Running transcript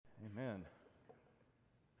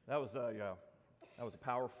That was a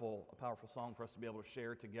powerful song for us to be able to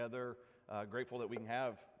share together. Grateful that we can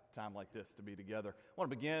have time like this to be together. I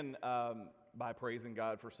want to begin by praising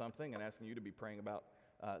God for something and asking you to be praying about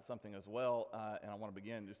something as well. And I want to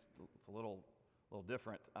begin just it's a little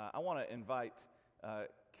different. I want to invite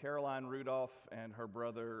Caroline Rudolph and her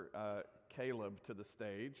brother Caleb to the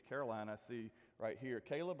stage. Caroline, I see right here.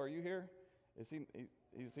 Caleb, are you here? Is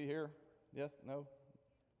he here? Yes? No?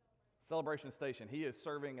 Celebration Station. He is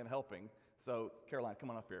serving and helping. So, Caroline, come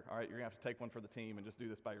on up here. All right, you're going to have to take one for the team and just do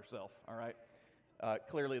this by yourself. All right?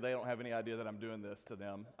 Clearly, they don't have any idea that I'm doing this to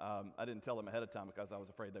them. I didn't tell them ahead of time because I was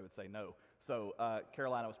afraid they would say no. So,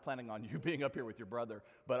 Caroline, I was planning on you being up here with your brother.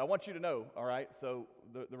 But I want you to know, all right, so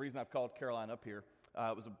the reason I've called Caroline up here,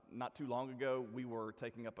 it was not too long ago, we were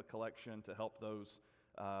taking up a collection to help those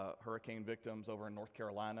hurricane victims over in North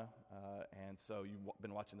Carolina. And so you've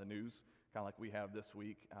been watching the news, kind of like we have this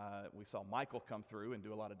week. We saw Michael come through and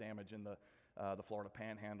do a lot of damage in the Florida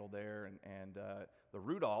Panhandle there, and the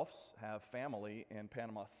Rudolphs have family in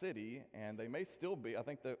Panama City, and they may still be. I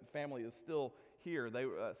think the family is still here.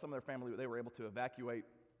 Some of their family they were able to evacuate.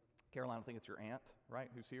 Caroline, I think it's your aunt, right?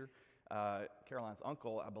 Who's here? Caroline's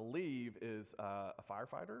uncle, I believe, is a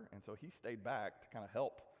firefighter, and so he stayed back to kind of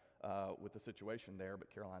help with the situation there.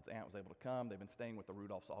 But Caroline's aunt was able to come. They've been staying with the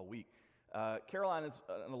Rudolphs all week. Caroline is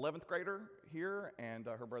an 11th grader here, and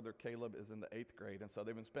her brother Caleb is in the 8th grade. And so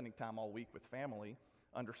they've been spending time all week with family,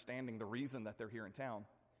 understanding the reason that they're here in town.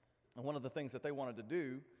 And one of the things that they wanted to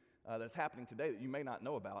do that's happening today that you may not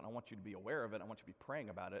know about, and I want you to be aware of it, I want you to be praying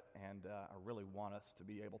about it, and I really want us to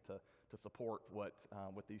be able to support what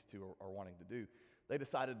these two are wanting to do. They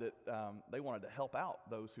decided that they wanted to help out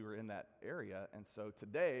those who are in that area. And so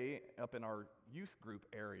today, up in our youth group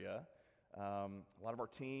area, a lot of our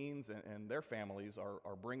teens and their families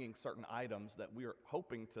are bringing certain items that we are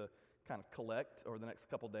hoping to kind of collect over the next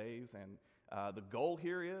couple days. And the goal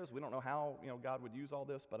here is, we don't know how God would use all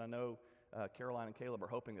this, but I know Caroline and Caleb are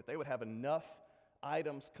hoping that they would have enough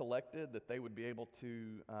items collected that they would be able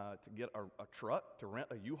to get a truck, to rent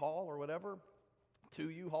a U-Haul or whatever, 2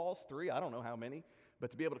 U-Hauls, 3, I don't know how many,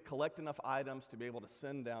 but to be able to collect enough items to be able to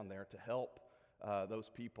send down there to help those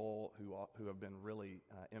people who have been really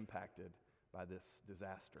impacted by this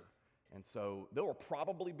disaster. And so there will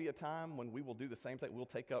probably be a time when we will do the same thing. We'll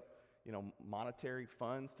take up, monetary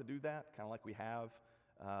funds to do that, kind of like we have,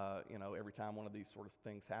 every time one of these sort of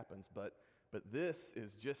things happens. But this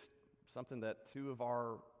is just something that 2 of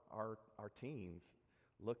our teens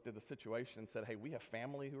looked at the situation and said, hey, we have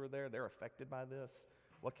family who are there. They're affected by this.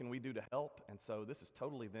 What can we do to help? And so this is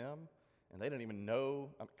totally them. And they didn't even know,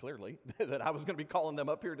 clearly, that I was going to be calling them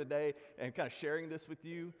up here today and kind of sharing this with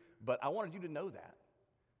you. But I wanted you to know that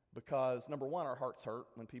because, number one, our hearts hurt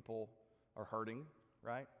when people are hurting,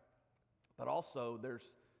 right? But also, there's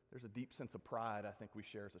a deep sense of pride I think we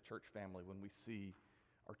share as a church family when we see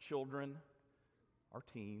our children, our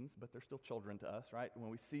teens, but they're still children to us, right? When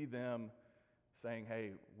we see them saying,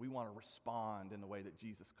 hey, we want to respond in the way that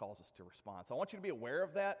Jesus calls us to respond. So I want you to be aware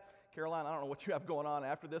of that. Caroline, I don't know what you have going on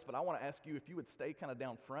after this, but I want to ask you if you would stay kind of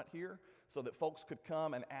down front here so that folks could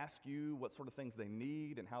come and ask you what sort of things they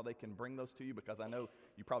need and how they can bring those to you, because I know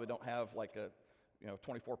you probably don't have like a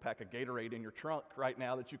 24-pack of Gatorade in your trunk right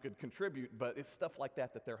now that you could contribute, but it's stuff like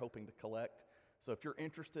that they're hoping to collect. So if you're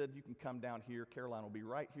interested, you can come down here. Caroline will be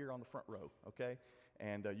right here on the front row, okay?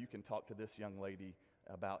 And you can talk to this young lady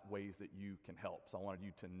about ways that you can help. So I wanted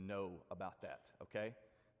you to know about that, okay?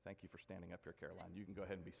 Thank you for standing up here, Caroline. You can go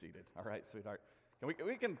ahead and be seated. All right, sweetheart.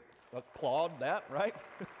 We can applaud that, right?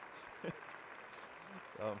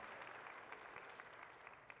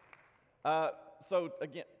 So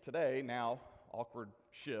again, today, now, awkward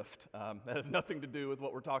shift. That has nothing to do with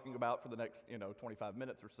what we're talking about for the next, 25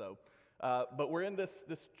 minutes or so. But we're in this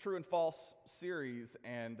True and False series,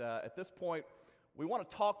 and at this point, we want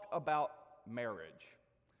to talk about marriage.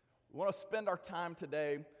 We want to spend our time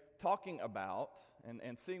today talking about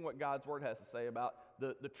and seeing what God's Word has to say about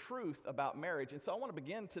the truth about marriage. And so I want to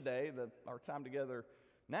begin today, our time together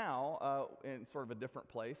now, in sort of a different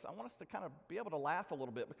place. I want us to kind of be able to laugh a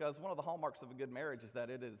little bit, because one of the hallmarks of a good marriage is that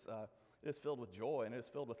it is filled with joy and it is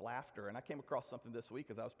filled with laughter. And I came across something this week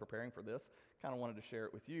as I was preparing for this, kind of wanted to share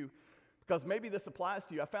it with you, because maybe this applies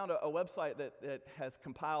to you. I found a website that has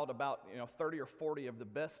compiled about 30 or 40 of the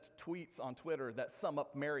best tweets on Twitter that sum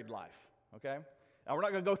up married life, okay? Now, we're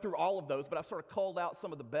not going to go through all of those, but I've sort of culled out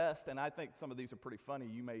some of the best, and I think some of these are pretty funny.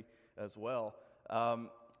 You may as well.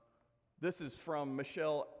 This is from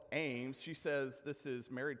Michelle Ames. She says, this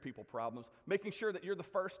is married people problems. Making sure that you're the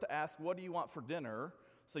first to ask, what do you want for dinner,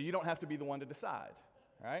 so you don't have to be the one to decide,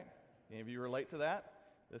 right? Any of you relate to that?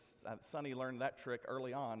 Sonny learned that trick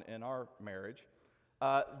early on in our marriage.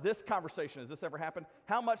 This conversation, has this ever happened?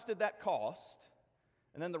 How much did that cost?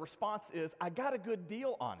 And then the response is, I got a good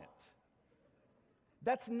deal on it.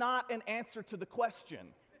 That's not an answer to the question,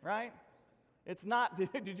 right? It's not, did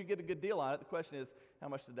you get a good deal on it? The question is, how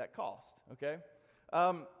much did that cost, okay?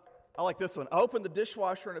 I like this one. I opened the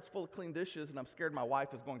dishwasher and it's full of clean dishes and I'm scared my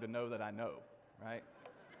wife is going to know that I know, right?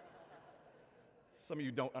 Some of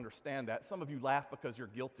you don't understand that. Some of you laugh because you're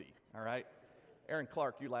guilty, all right? Aaron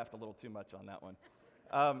Clark, you laughed a little too much on that one.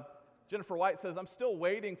 Jennifer White says, I'm still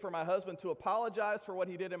waiting for my husband to apologize for what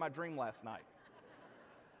he did in my dream last night.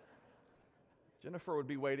 Jennifer would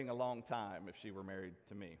be waiting a long time if she were married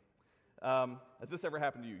to me. Has this ever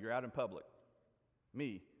happened to you? You're out in public.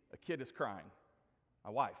 Me, a kid is crying.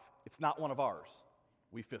 My wife, it's not one of ours.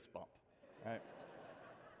 We fist bump, right?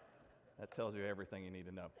 That tells you everything you need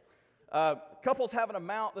to know. Couples have an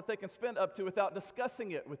amount that they can spend up to without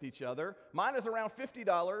discussing it with each other. Mine is around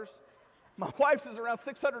 $50. My wife's is around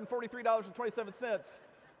 $643.27,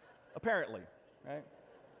 apparently, right?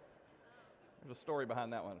 There's a story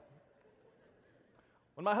behind that one.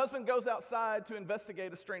 When my husband goes outside to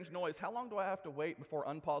investigate a strange noise, how long do I have to wait before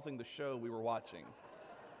unpausing the show we were watching?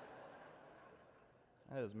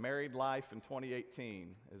 That is married life in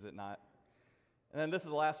 2018, is it not? And then this is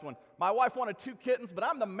the last one. My wife wanted 2 kittens, but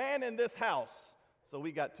I'm the man in this house, so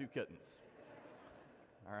we got 2 kittens.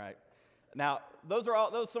 All right. Now, those are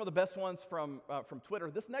some of the best ones from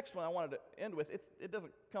Twitter. This next one I wanted to end with, it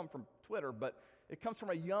doesn't come from Twitter, but it comes from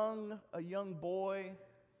a young boy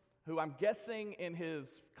who I'm guessing in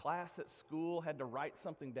his class at school had to write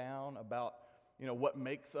something down about, what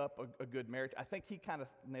makes up a good marriage. I think he kind of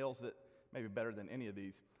nails it maybe better than any of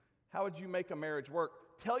these. How would you make a marriage work?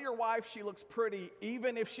 Tell your wife she looks pretty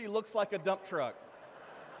even if she looks like a dump truck.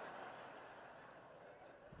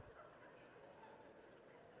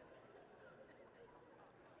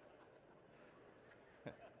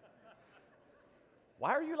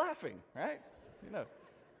 Why are you laughing, right? No,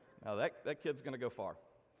 that kid's going to go far.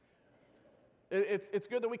 It's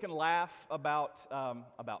good that we can laugh about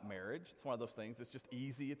marriage. It's one of those things. It's just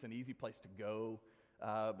easy. It's an easy place to go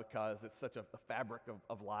because it's such a fabric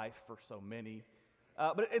of life for so many.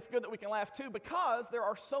 But it's good that we can laugh too because there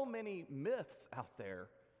are so many myths out there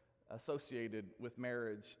associated with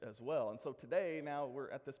marriage as well. And so today, now we're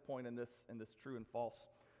at this point in this true and false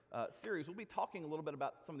series. We'll be talking a little bit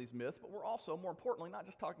about some of these myths, but we're also, more importantly, not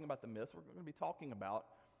just talking about the myths. We're going to be talking about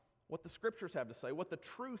what the scriptures have to say, what the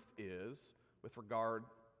truth is with regard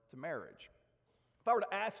to marriage. If I were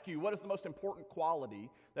to ask you what is the most important quality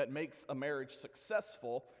that makes a marriage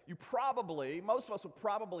successful, most of us would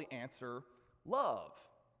probably answer love.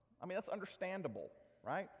 I mean, that's understandable,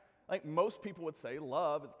 right? I think most people would say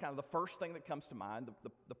love is kind of the first thing that comes to mind,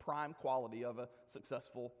 the prime quality of a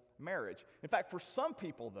successful marriage. In fact, for some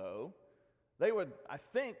people, though, they would, I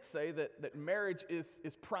think, say that marriage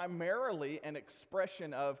is primarily an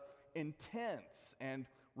expression of intense and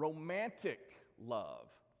romantic love.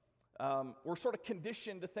 We're sort of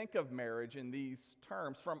conditioned to think of marriage in these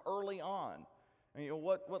terms from early on. And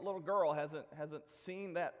what little girl hasn't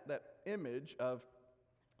seen that image of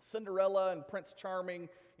Cinderella and Prince Charming,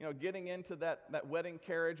 getting into that wedding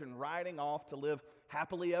carriage and riding off to live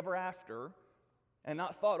happily ever after, and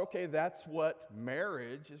not thought, okay, that's what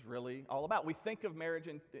marriage is really all about. We think of marriage,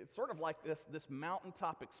 and it's sort of like this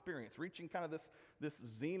mountaintop experience, reaching kind of this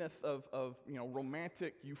zenith of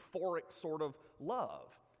romantic, euphoric sort of love.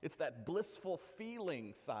 It's that blissful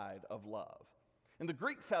feeling side of love. And the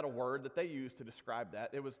Greeks had a word that they used to describe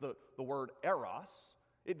that. It was the word eros.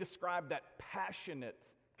 It described that passionate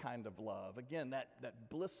kind of love. Again, that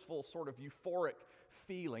blissful sort of euphoric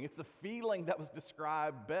feeling. It's a feeling that was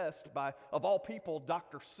described best by, of all people,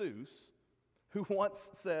 Dr. Seuss, who once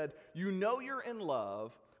said, "You know you're in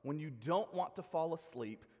love when you don't want to fall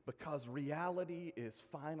asleep because reality is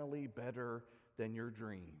finally better than your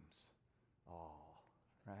dreams." Oh,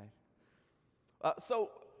 right? So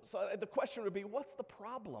the question would be, what's the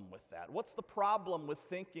problem with that? What's the problem with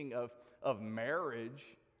thinking of marriage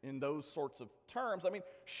in those sorts of terms? I mean,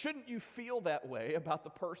 shouldn't you feel that way about the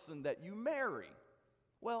person that you marry?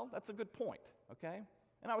 Well, that's a good point, okay?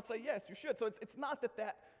 And I would say, yes, you should. So it's not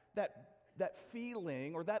that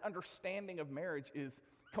feeling or that understanding of marriage is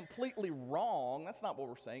completely wrong. That's not what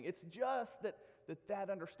we're saying. It's just that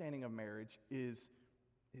understanding of marriage is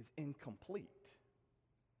incomplete.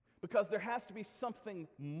 Because there has to be something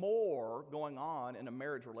more going on in a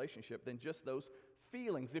marriage relationship than just those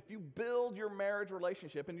feelings. If you build your marriage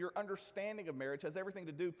relationship and your understanding of marriage has everything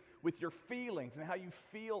to do with your feelings and how you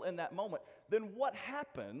feel in that moment, then what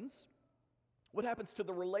happens What happens to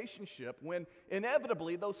the relationship when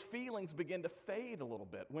inevitably those feelings begin to fade a little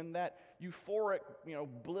bit? When that euphoric,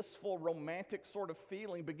 blissful, romantic sort of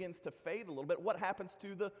feeling begins to fade a little bit, what happens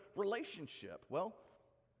to the relationship? Well,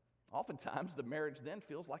 oftentimes the marriage then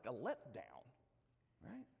feels like a letdown,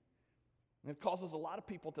 right? And it causes a lot of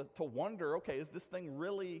people to wonder, okay, is this thing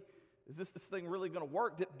really going to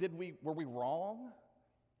work? Were we wrong?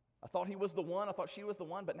 I thought he was the one, I thought she was the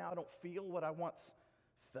one, but now I don't feel what I once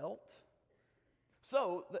felt.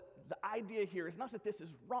 So the idea here is not that this is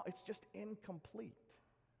wrong, it's just incomplete.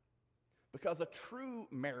 Because a true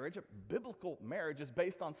marriage, a biblical marriage, is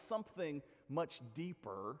based on something much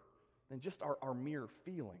deeper than just our mere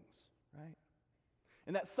feelings, right?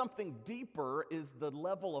 And that something deeper is the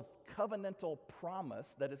level of covenantal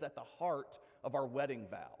promise that is at the heart of our wedding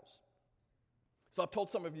vows. So I've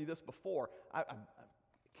told some of you this before. I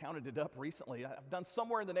counted it up recently. I've done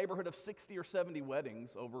somewhere in the neighborhood of 60 or 70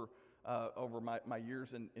 weddings over my years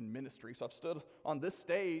in ministry. So I've stood on this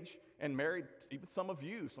stage and married even some of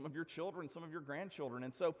your children, some of your grandchildren.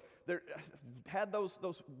 And so there had those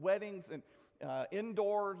weddings and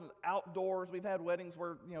indoors and outdoors. We've had weddings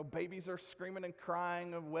where babies are screaming and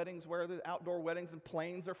crying, and weddings where the outdoor weddings and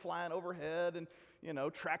planes are flying overhead, and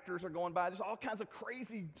tractors are going by. There's all kinds of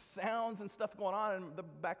crazy sounds and stuff going on. And in the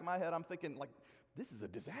back of my head, I'm thinking, like, this is a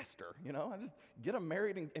disaster, I just get them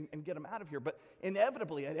married and get them out of here. But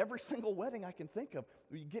inevitably, at every single wedding I can think of,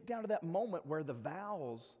 you get down to that moment where the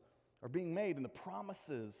vows are being made and the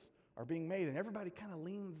promises are being made, and everybody kind of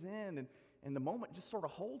leans in, and the moment just sort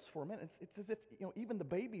of holds for a minute. It's as if even the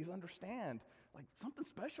babies understand, like, something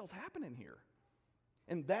special is happening here.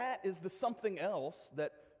 And that is the something else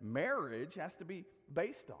that marriage has to be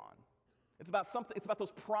based on. It's about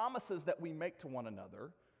those promises that we make to one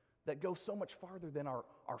another that go so much farther than our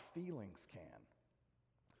feelings can.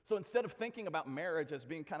 So instead of thinking about marriage as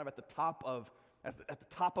being kind of at the top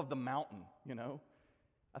of the mountain,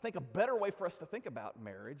 I think a better way for us to think about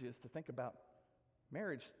marriage is to think about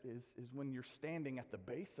marriage is when you're standing at the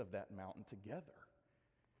base of that mountain together.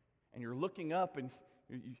 And you're looking up, and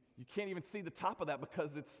you can't even see the top of that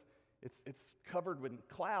because it's covered with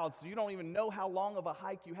clouds, so you don't even know how long of a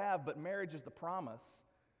hike you have. But marriage is the promise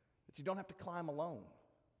that you don't have to climb alone,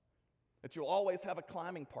 that you'll always have a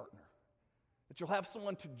climbing partner, that you'll have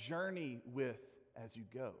someone to journey with as you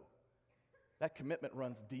go. That commitment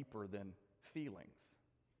runs deeper than feelings.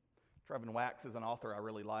 Trevin Wax is an author I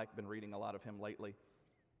really like, been reading a lot of him lately.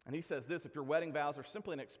 And he says this: if your wedding vows are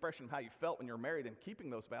simply an expression of how you felt when you're married, and keeping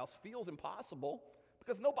those vows feels impossible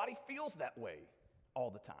because nobody feels that way all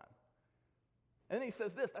the time. And then he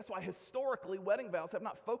says this: that's why historically wedding vows have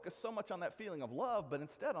not focused so much on that feeling of love, but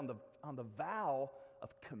instead on the vow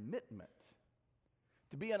of commitment,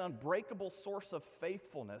 to be an unbreakable source of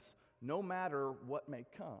faithfulness no matter what may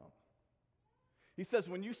come. He says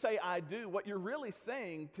when you say I do, what you're really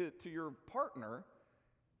saying to your partner,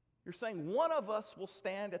 you're saying one of us will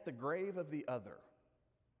stand at the grave of the other.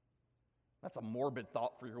 That's a morbid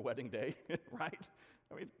thought for your wedding day, right?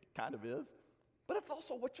 I mean, it kind of is. But it's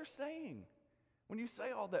also what you're saying when you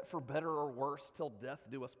say all that for better or worse, till death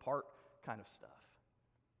do us part kind of stuff.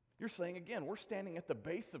 You're saying, again, we're standing at the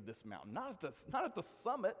base of this mountain, not at the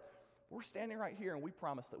summit. We're standing right here, and we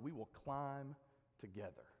promise that we will climb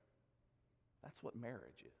together. That's what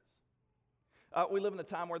marriage is. We live in a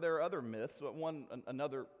time where there are other myths.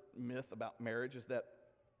 Another myth about marriage is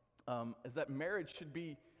that marriage should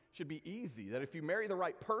be easy. That if you marry the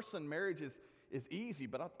right person, marriage is easy.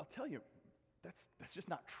 But I'll tell you, that's just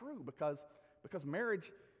not true, because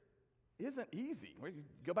marriage isn't easy. You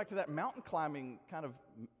go back to that mountain climbing kind of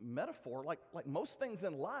metaphor. Like most things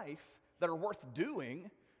in life that are worth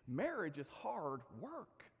doing, marriage is hard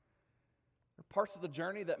work. There are parts of the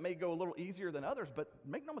journey that may go a little easier than others, but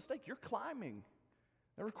make no mistake, you're climbing.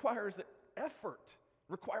 It requires effort.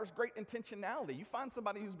 It requires great intentionality. You find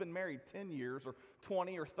somebody who's been married 10 years or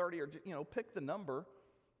 20 or 30 or pick the number,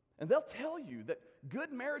 and they'll tell you that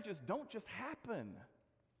good marriages don't just happen.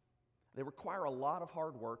 They require a lot of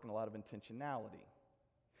hard work and a lot of intentionality.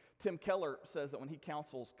 Tim Keller says that when he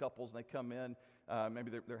counsels couples and they come in,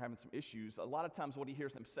 maybe they're having some issues, a lot of times what he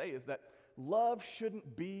hears them say is that love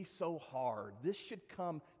shouldn't be so hard. This should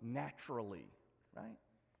come naturally, right?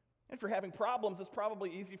 And if you're having problems, it's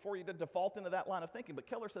probably easy for you to default into that line of thinking. But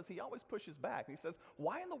Keller says he always pushes back. He says,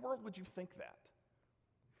 why in the world would you think that?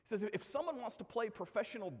 He says, if someone wants to play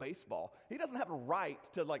professional baseball, he doesn't have a right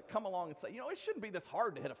to come along and say, it shouldn't be this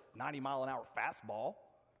hard to hit a 90-mile-an-hour fastball.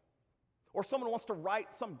 Or someone wants to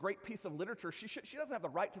write some great piece of literature, she doesn't have the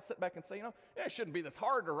right to sit back and say, it shouldn't be this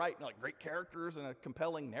hard to write great characters and a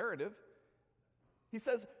compelling narrative. He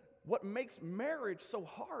says, what makes marriage so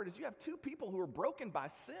hard is you have two people who are broken by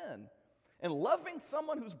sin. And loving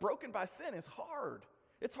someone who's broken by sin is hard.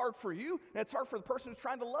 It's hard for you, and it's hard for the person who's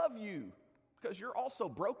trying to love you because you're also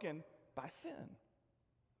broken by sin.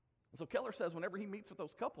 And so Keller says whenever he meets with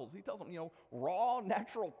those couples, he tells them, raw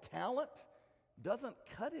natural talent doesn't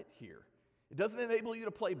cut it here. It doesn't enable you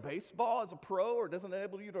to play baseball as a pro, or it doesn't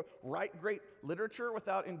enable you to write great literature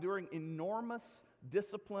without enduring enormous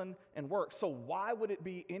discipline and work. So why would it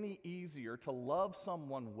be any easier to love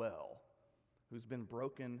someone well who's been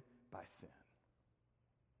broken by sin?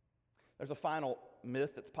 There's a final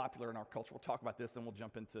myth that's popular in our culture. We'll talk about this, and we'll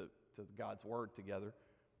jump into God's Word together.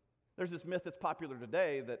 There's this myth that's popular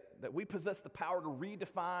today that we possess the power to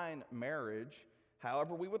redefine marriage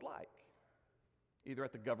however we would like, either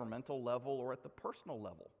at the governmental level or at the personal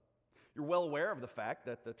level. You're well aware of the fact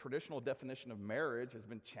that the traditional definition of marriage has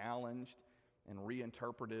been challenged and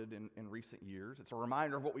reinterpreted in recent years. It's a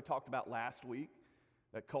reminder of what we talked about last week,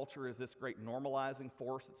 that culture is this great normalizing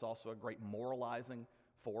force. It's also a great moralizing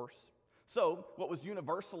force. So, what was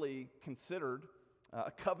universally considered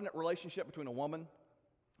a covenant relationship between a woman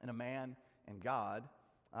and a man and God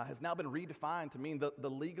has now been redefined to mean the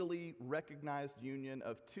legally recognized union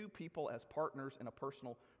of two people as partners in a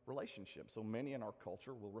personal relationship. So many in our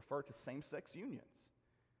culture will refer to same-sex unions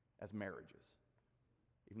as marriages,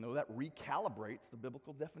 even though that recalibrates the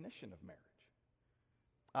biblical definition of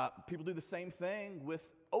marriage. People do the same thing with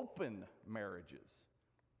open marriages,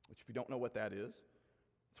 which, if you don't know what that is,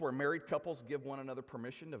 it's where married couples give one another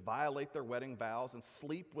permission to violate their wedding vows and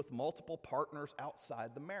sleep with multiple partners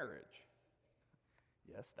outside the marriage.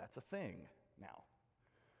 Yes, that's a thing now.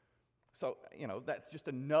 So, that's just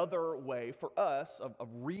another way for us of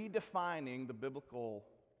redefining the biblical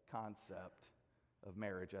concept of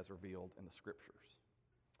marriage as revealed in the Scriptures.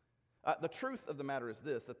 The truth of the matter is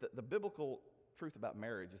this, that the biblical truth about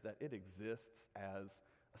marriage is that it exists as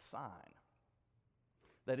a sign,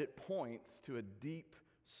 that it points to a deep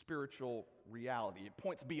spiritual reality. It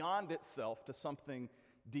points beyond itself to something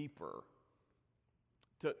deeper.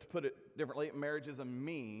 To put it differently, marriage is a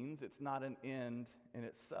means, it's not an end in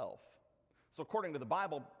itself. So according to the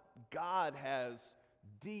Bible, God has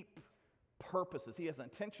deep purposes. He has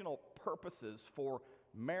intentional purposes for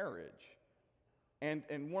marriage. And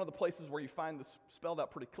one of the places where you find this spelled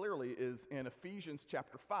out pretty clearly is in Ephesians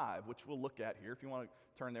chapter 5, which we'll look at here. If you want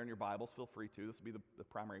to turn there in your Bibles, feel free to. This will be the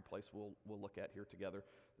primary place we'll look at here together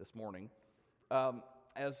this morning.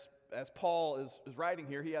 As Paul is writing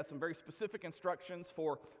here, he has some very specific instructions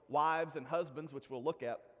for wives and husbands, which we'll look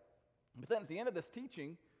at. But then at the end of this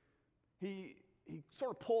teaching, he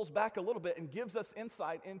sort of pulls back a little bit and gives us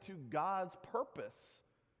insight into God's purpose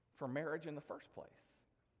for marriage in the first place.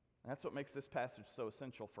 And that's what makes this passage so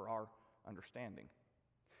essential for our understanding.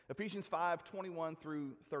 Ephesians 5:21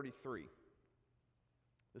 through 33.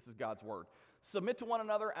 This is God's word. Submit to one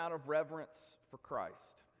another out of reverence for Christ.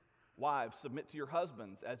 Wives, submit to your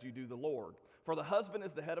husbands as you do the Lord. For the husband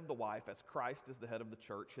is the head of the wife, as Christ is the head of the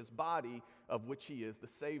church, his body, of which he is the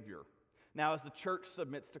Savior. Now, as the church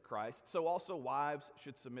submits to Christ, so also wives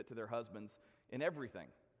should submit to their husbands in everything.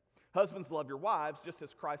 Husbands, love your wives, just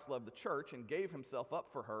as Christ loved the church and gave himself up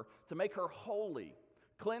for her to make her holy,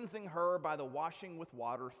 cleansing her by the washing with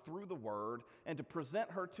water through the word, and to present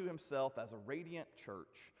her to himself as a radiant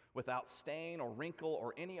church, without stain or wrinkle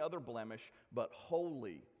or any other blemish, but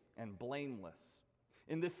holy and blameless.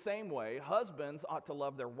 In this same way, husbands ought to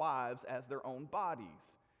love their wives as their own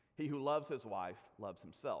bodies. He who loves his wife loves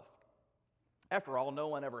himself. After all, no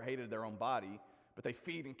one ever hated their own body, but they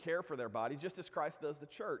feed and care for their body, just as Christ does the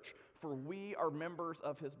church, for we are members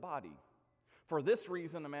of his body. For this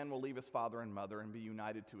reason, a man will leave his father and mother and be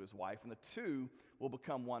united to his wife, and the two will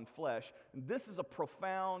become one flesh. And this is a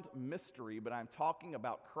profound mystery, but I'm talking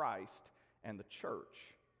about Christ and the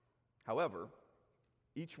church. However,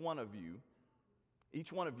 each one of you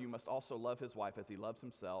must also love his wife as he loves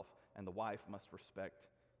himself, and the wife must respect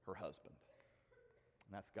her husband.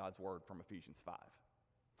 And that's God's word from Ephesians 5.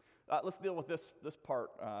 Let's deal with this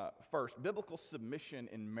part first. Biblical submission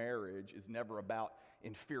in marriage is never about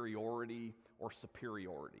inferiority or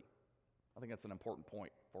superiority. I think that's an important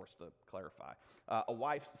point for us to clarify. A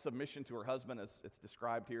wife's submission to her husband, as it's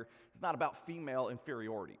described here, is not about female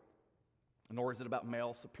inferiority, nor is it about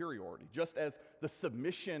male superiority. Just as the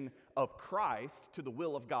submission of Christ to the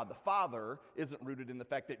will of God the Father isn't rooted in the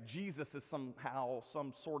fact that Jesus is somehow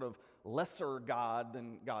some sort of lesser God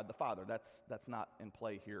than God the Father. That's not in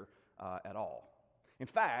play here at all. In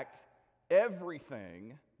fact,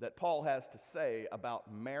 everything that Paul has to say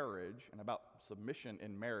about marriage and about submission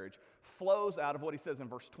in marriage flows out of what he says in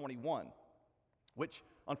verse 21, which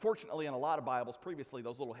Unfortunately, in a lot of Bibles previously,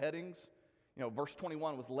 those little headings, verse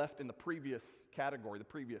 21 was left in the previous category, the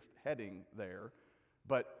previous heading there.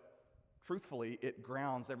 But truthfully, it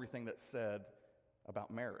grounds everything that's said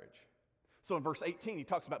about marriage. So in verse 18, he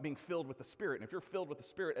talks about being filled with the Spirit. And if you're filled with the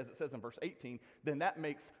Spirit, as it says in verse 18, then that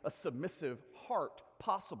makes a submissive heart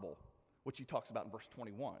possible, which he talks about in verse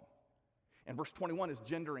 21. And verse 21 is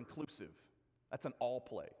gender inclusive. That's an all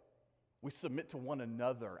play. We submit to one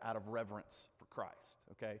another out of reverence for Christ,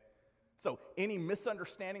 okay? So any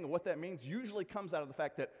misunderstanding of what that means usually comes out of the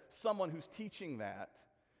fact that someone who's teaching that,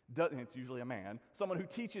 and it's usually a man, someone who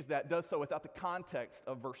teaches that does so without the context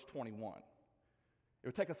of verse 21. It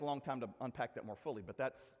would take us a long time to unpack that more fully, but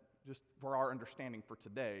that's just for our understanding for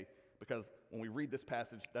today, because when we read this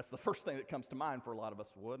passage, that's the first thing that comes to mind for a lot of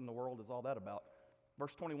us. What in the world is all that about?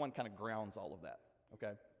 Verse 21 kind of grounds all of that,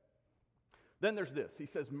 okay? Then there's this. He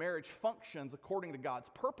says marriage functions according to God's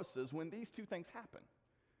purposes when these two things happen.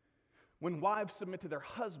 When wives submit to their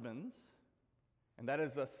husbands, and that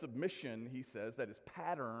is a submission, he says, that is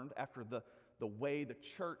patterned after the way the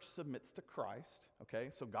church submits to Christ,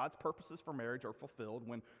 okay? So God's purposes for marriage are fulfilled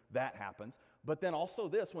when that happens. But then also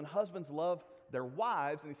this, when husbands love their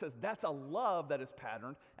wives, and he says that's a love that is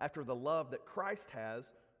patterned after the love that Christ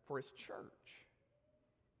has for his church.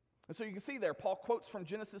 And so you can see there, Paul quotes from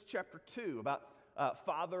Genesis chapter 2 about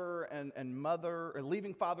father and mother, or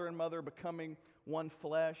leaving father and mother, becoming one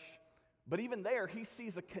flesh. But even there, he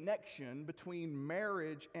sees a connection between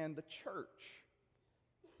marriage and the church.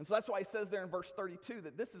 And so that's why he says there in verse 32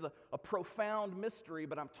 that this is a profound mystery,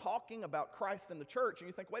 but I'm talking about Christ and the church. And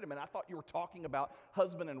you think, wait a minute, I thought you were talking about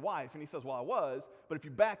husband and wife. And he says, well, I was. But if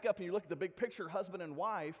you back up and you look at the big picture, husband and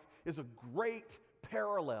wife is a great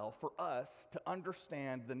parallel for us to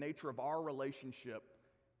understand the nature of our relationship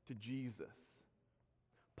to Jesus.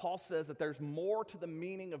 Paul says that there's more to the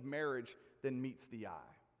meaning of marriage than meets the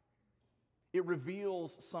eye. It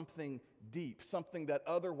reveals something deep, something that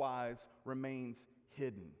otherwise remains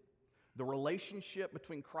hidden. The relationship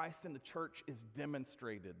between Christ and the church is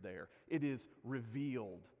demonstrated there. It is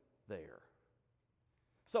revealed there.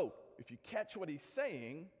 So, if you catch what he's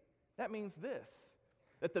saying, that means this,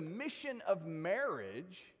 that the mission of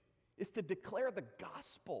marriage is to declare the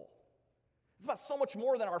gospel. It's about so much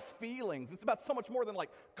more than our feelings. It's about so much more than like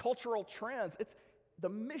cultural trends. It's the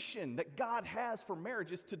mission that God has for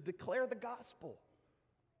marriage is to declare the gospel,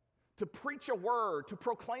 to preach a word, to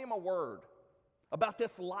proclaim a word about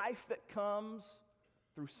this life that comes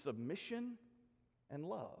through submission and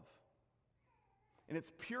love. In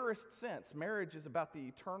its purest sense, marriage is about the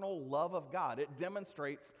eternal love of God. It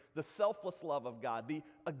demonstrates the selfless love of God, the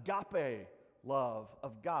agape love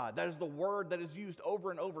of God. That is the word that is used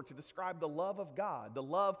over and over to describe the love of God, the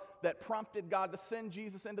love that prompted God to send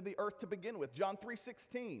Jesus into the earth to begin with. John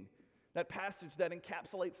 3:16, that passage that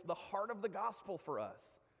encapsulates the heart of the gospel for us.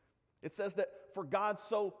 It says that for God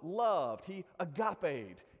so loved, he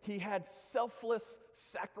agaped, he had selfless,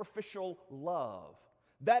 sacrificial love.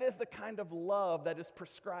 That is the kind of love that is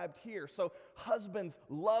prescribed here. So husbands,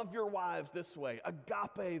 love your wives this way.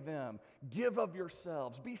 Agape them. Give of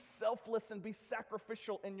yourselves. Be selfless and be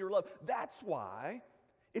sacrificial in your love. That's why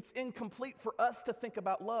it's incomplete for us to think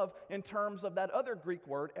about love in terms of that other Greek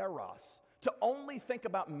word, eros. To only think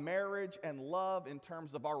about marriage and love in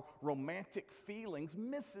terms of our romantic feelings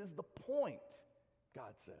misses the point,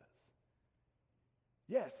 God says.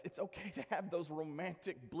 Yes, it's okay to have those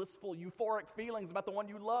romantic, blissful, euphoric feelings about the one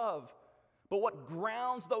you love. But what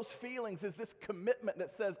grounds those feelings is this commitment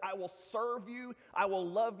that says, I will serve you, I will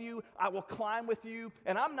love you, I will climb with you,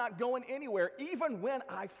 and I'm not going anywhere, even when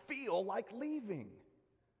I feel like leaving.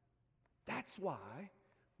 That's why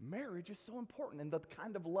marriage is so important and the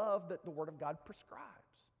kind of love that the Word of God prescribes.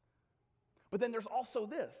 But then there's also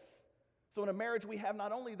this. So in a marriage, we have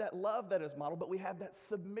not only that love that is modeled, but we have that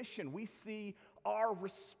submission. We see our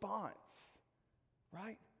response,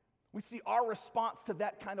 right? We see our response to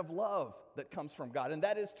that kind of love that comes from God, and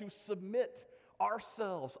that is to submit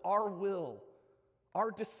ourselves, our will,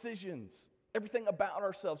 our decisions, everything about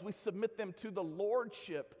ourselves. We submit them to the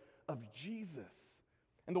lordship of Jesus.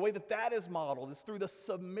 And the way that that is modeled is through the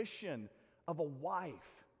submission of a wife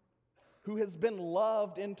who has been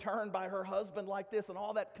loved in turn by her husband like this, and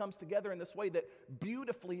all that comes together in this way that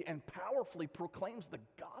beautifully and powerfully proclaims the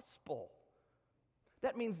gospel.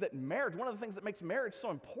 That means that marriage, one of the things that makes marriage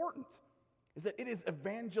so important is that it is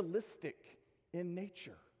evangelistic in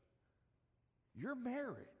nature. Your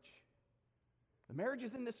marriage, the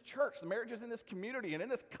marriages in this church, the marriages in this community, and in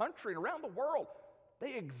this country and around the world,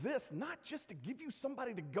 they exist not just to give you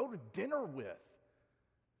somebody to go to dinner with.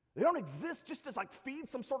 They don't exist just to like feed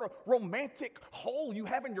some sort of romantic hole you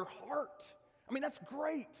have in your heart. I mean, that's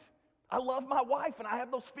great. I love my wife and I have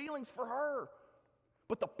those feelings for her.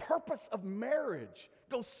 But the purpose of marriage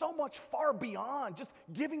goes so much far beyond just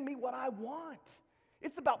giving me what I want.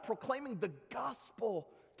 It's about proclaiming the gospel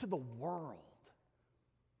to the world.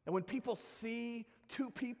 And when people see two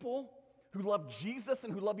people who love Jesus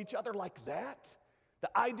and who love each other like that,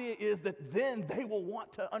 the idea is that then they will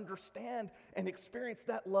want to understand and experience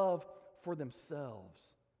that love for themselves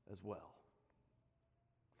as well.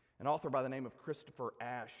 An author by the name of Christopher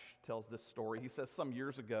Ash tells this story. He says some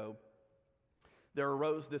years ago, there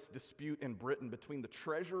arose this dispute in Britain between the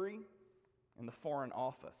Treasury and the Foreign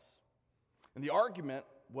Office. And the argument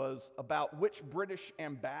was about which British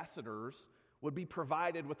ambassadors would be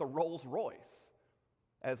provided with a Rolls Royce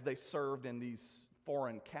as they served in these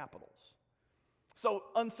foreign capitals. So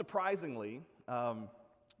unsurprisingly,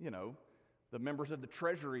 the members of the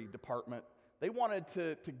Treasury Department, they wanted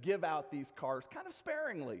to give out these cars kind of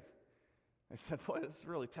sparingly. They said, well, this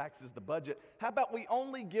really taxes the budget. How about we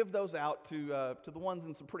only give those out to the ones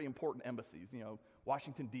in some pretty important embassies,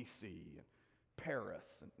 Washington, D.C., and Paris,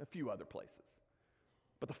 and a few other places.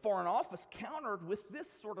 But the Foreign Office countered with this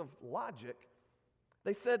sort of logic.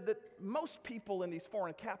 They said that most people in these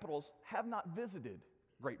foreign capitals have not visited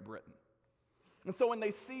Great Britain. And so when they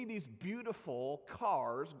see these beautiful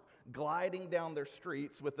cars gliding down their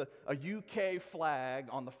streets with a UK flag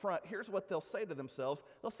on the front, here's what they'll say to themselves.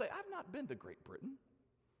 They'll say, I've not been to Great Britain.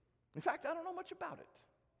 In fact, I don't know much about it.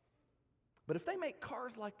 But if they make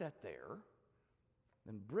cars like that there,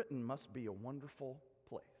 then Britain must be a wonderful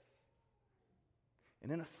place.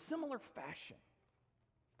 And in a similar fashion,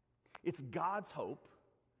 it's God's hope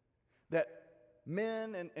that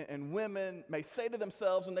men and women may say to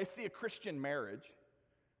themselves when they see a Christian marriage,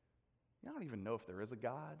 I don't even know if there is a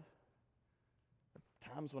God. There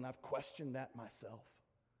are times when I've questioned that myself.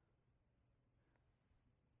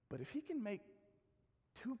 But if he can make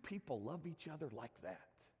two people love each other like that,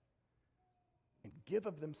 and give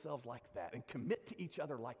of themselves like that, and commit to each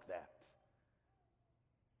other like that,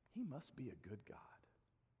 he must be a good God.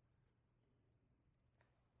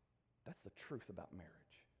 That's the truth about marriage.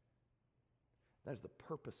 That is the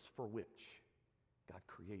purpose for which God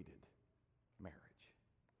created marriage.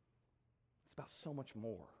 It's about so much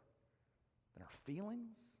more than our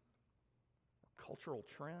feelings, our cultural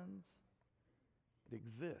trends. It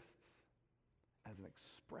exists as an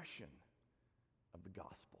expression of the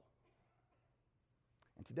gospel.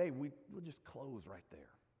 And today we'll just close right there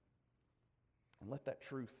and let that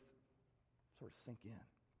truth sort of sink in.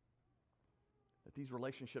 That these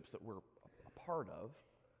relationships that we're a part of,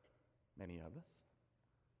 many of us,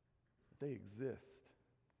 they exist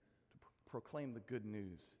to proclaim the good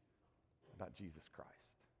news about Jesus Christ.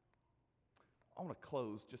 I want to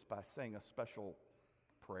close just by saying a special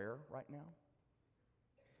prayer right now.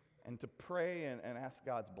 And to pray and ask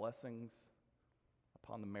God's blessings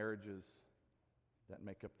upon the marriages that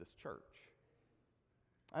make up this church.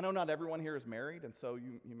 I know not everyone here is married, and so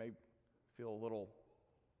you may feel a little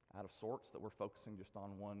out of sorts that we're focusing just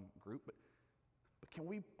on one group, but can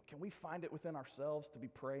we find it within ourselves to be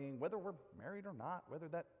praying, whether we're married or not, whether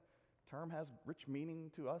that term has rich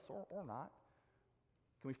meaning to us or not?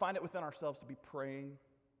 Can we find it within ourselves to be praying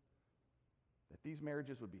that these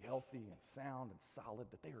marriages would be healthy and sound and solid,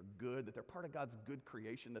 that they are good, that they're part of God's good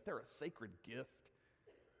creation, that they're a sacred gift,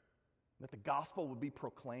 that the gospel would be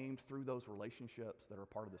proclaimed through those relationships that are a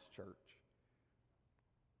part of this church?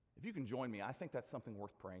 If you can join me, I think that's something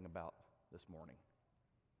worth praying about this morning.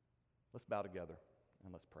 Let's bow together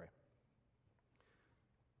and let's pray.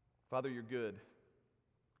 Father, you're good,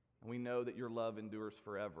 and we know that your love endures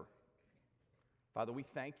forever. Father, we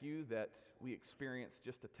thank you that we experience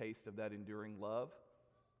just a taste of that enduring love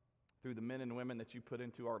through the men and women that you put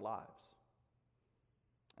into our lives.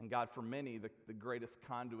 And God, for many, the greatest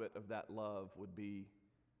conduit of that love would be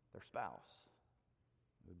their spouse.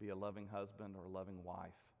 It would be a loving husband or a loving wife.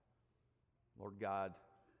 Lord God,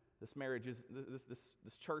 this marriage is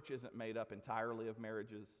this church isn't made up entirely of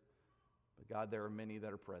marriages, but God, there are many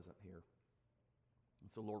that are present here. And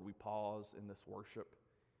so, Lord, we pause in this worship,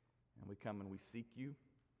 and we come and we seek you,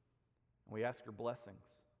 and we ask your blessings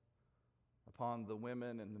upon the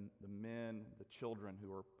women and the men, the children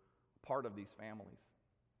who are part of these families.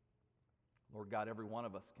 Lord God, every one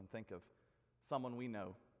of us can think of someone we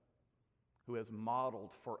know who has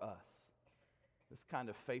modeled for us this kind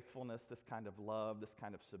of faithfulness, this kind of love, this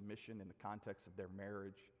kind of submission in the context of their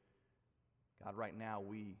marriage. God, right now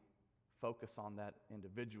we focus on that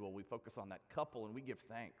individual, we focus on that couple, and we give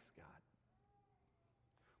thanks, God.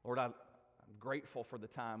 Lord, I'm grateful for the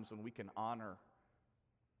times when we can honor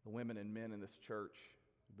the women and men in this church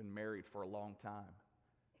who've been married for a long time.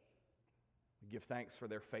 We give thanks for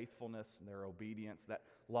their faithfulness and their obedience, that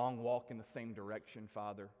long walk in the same direction,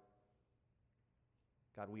 Father.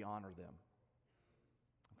 God, we honor them.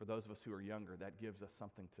 For those of us who are younger, that gives us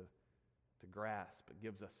something to grasp. It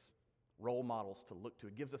gives us role models to look to.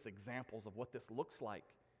 It gives us examples of what this looks like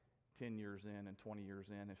 10 years in and 20 years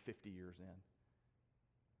in and 50 years in.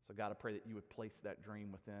 So God, I pray that you would place that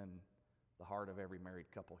dream within the heart of every married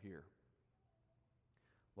couple here.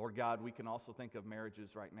 Lord God, we can also think of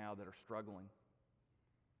marriages right now that are struggling.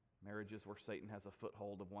 Marriages where Satan has a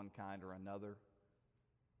foothold of one kind or another.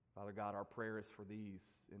 Father God, our prayer is for these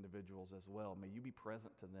individuals as well. May you be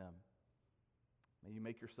present to them. May you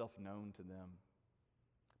make yourself known to them.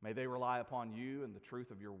 May they rely upon you and the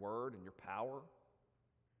truth of your word and your power.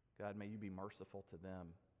 God, may you be merciful to them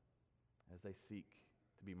as they seek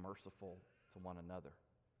to be merciful to one another.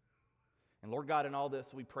 And Lord God, in all this,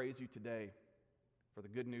 we praise you today for the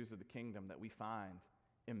good news of the kingdom that we find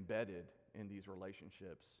embedded in these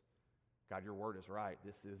relationships. God, your word is right.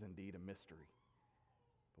 This is indeed a mystery.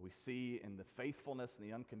 But we see in the faithfulness and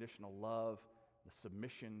the unconditional love, the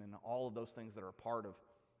submission, and all of those things that are a part of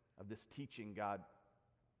this teaching, God,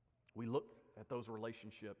 we look at those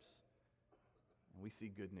relationships and we see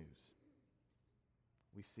good news.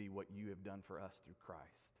 We see what you have done for us through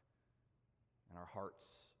Christ. And our hearts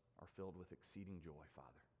are filled with exceeding joy, Father.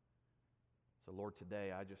 So, Lord,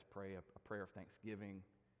 today I just pray a prayer of thanksgiving,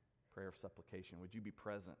 prayer of supplication. Would you be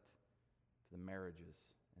present to the marriages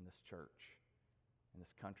in this church, in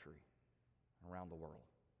this country, and around the world?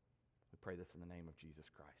 We pray this in the name of Jesus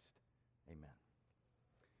Christ. Amen.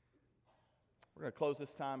 We're going to close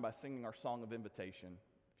this time by singing our song of invitation.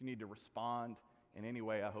 If you need to respond in any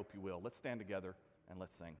way, I hope you will. Let's stand together and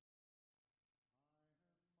let's sing.